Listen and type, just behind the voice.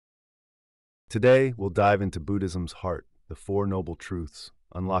Today, we'll dive into Buddhism's heart, the Four Noble Truths,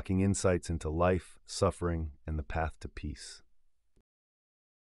 unlocking insights into life, suffering, and the path to peace.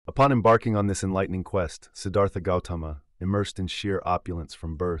 Upon embarking on this enlightening quest, Siddhartha Gautama, immersed in sheer opulence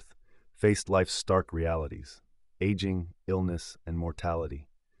from birth, faced life's stark realities: aging, illness, and mortality.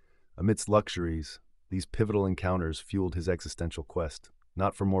 Amidst luxuries, these pivotal encounters fueled his existential quest,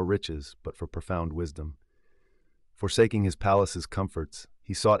 not for more riches, but for profound wisdom. Forsaking his palace's comforts,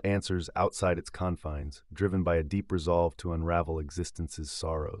 he sought answers outside its confines, driven by a deep resolve to unravel existence's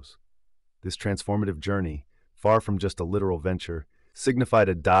sorrows. This transformative journey, far from just a literal venture, signified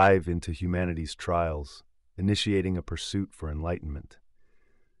a dive into humanity's trials, initiating a pursuit for enlightenment.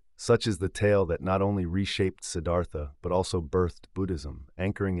 Such is the tale that not only reshaped Siddhartha, but also birthed Buddhism,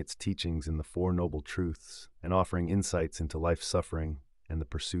 anchoring its teachings in the Four Noble Truths and offering insights into life's suffering and the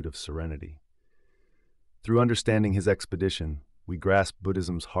pursuit of serenity. Through understanding his expedition, we grasp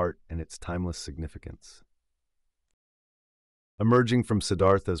Buddhism's heart and its timeless significance. Emerging from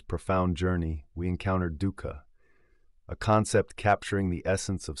Siddhartha's profound journey, we encounter dukkha, a concept capturing the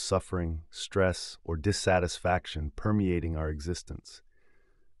essence of suffering, stress, or dissatisfaction permeating our existence.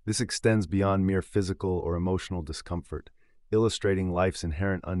 This extends beyond mere physical or emotional discomfort, illustrating life's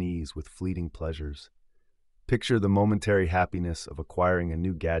inherent unease with fleeting pleasures. Picture the momentary happiness of acquiring a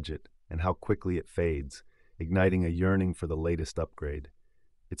new gadget and how quickly it fades, igniting a yearning for the latest upgrade.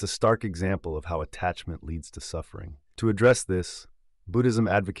 It's a stark example of how attachment leads to suffering. To address this, Buddhism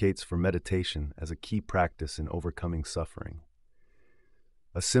advocates for meditation as a key practice in overcoming suffering.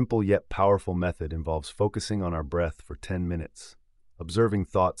 A simple yet powerful method involves focusing on our breath for 10 minutes, observing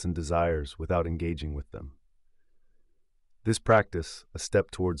thoughts and desires without engaging with them. This practice, a step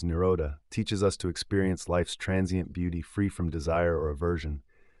towards nirodha, teaches us to experience life's transient beauty free from desire or aversion,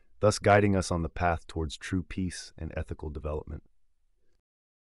 thus guiding us on the path towards true peace and ethical development.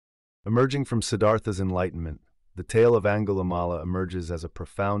 Emerging from Siddhartha's enlightenment, the tale of Angulimala emerges as a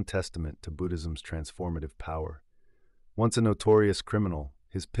profound testament to Buddhism's transformative power. Once a notorious criminal,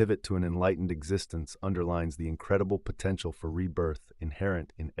 his pivot to an enlightened existence underlines the incredible potential for rebirth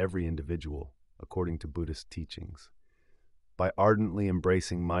inherent in every individual, according to Buddhist teachings. By ardently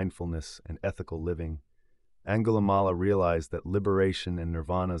embracing mindfulness and ethical living, Angulimala realized that liberation and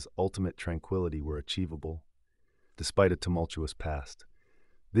nirvana's ultimate tranquility were achievable, despite a tumultuous past.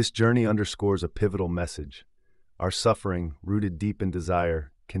 This journey underscores a pivotal message. Our suffering, rooted deep in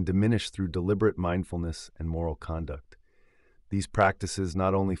desire, can diminish through deliberate mindfulness and moral conduct. These practices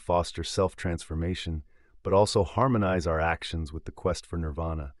not only foster self-transformation, but also harmonize our actions with the quest for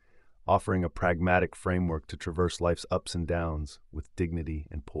nirvana, offering a pragmatic framework to traverse life's ups and downs with dignity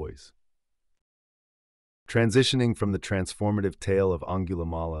and poise. Transitioning from the transformative tale of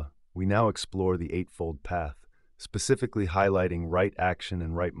Angulimala, we now explore the Eightfold Path, specifically highlighting right action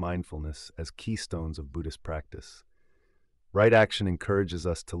and right mindfulness as keystones of Buddhist practice. Right action encourages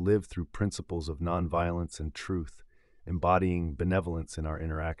us to live through principles of nonviolence and truth, embodying benevolence in our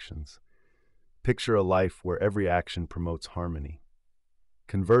interactions. Picture a life where every action promotes harmony.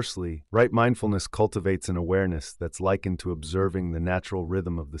 Conversely, right mindfulness cultivates an awareness that's likened to observing the natural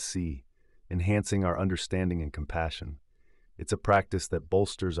rhythm of the sea, enhancing our understanding and compassion. It's a practice that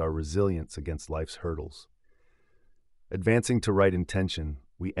bolsters our resilience against life's hurdles. Advancing to right intention,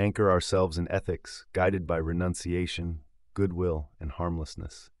 we anchor ourselves in ethics, guided by renunciation, goodwill, and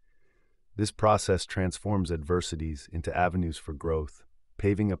harmlessness. This process transforms adversities into avenues for growth,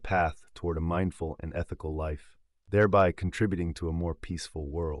 paving a path toward a mindful and ethical life, thereby contributing to a more peaceful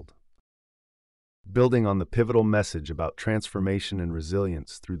world. Building on the pivotal message about transformation and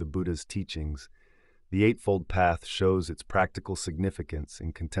resilience through the Buddha's teachings, the Eightfold Path shows its practical significance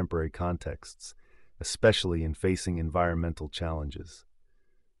in contemporary contexts, especially in facing environmental challenges.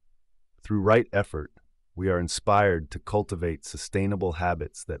 Through right effort, we are inspired to cultivate sustainable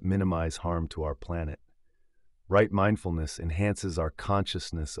habits that minimize harm to our planet. Right mindfulness enhances our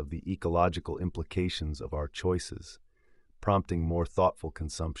consciousness of the ecological implications of our choices, prompting more thoughtful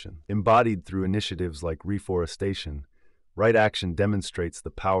consumption. Embodied through initiatives like reforestation, right action demonstrates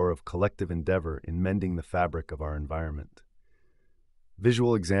the power of collective endeavor in mending the fabric of our environment.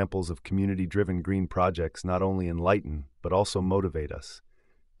 Visual examples of community-driven green projects not only enlighten, but also motivate us,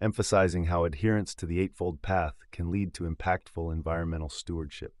 emphasizing how adherence to the Eightfold Path can lead to impactful environmental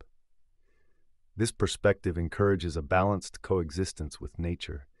stewardship. This perspective encourages a balanced coexistence with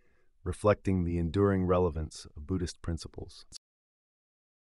nature, reflecting the enduring relevance of Buddhist principles.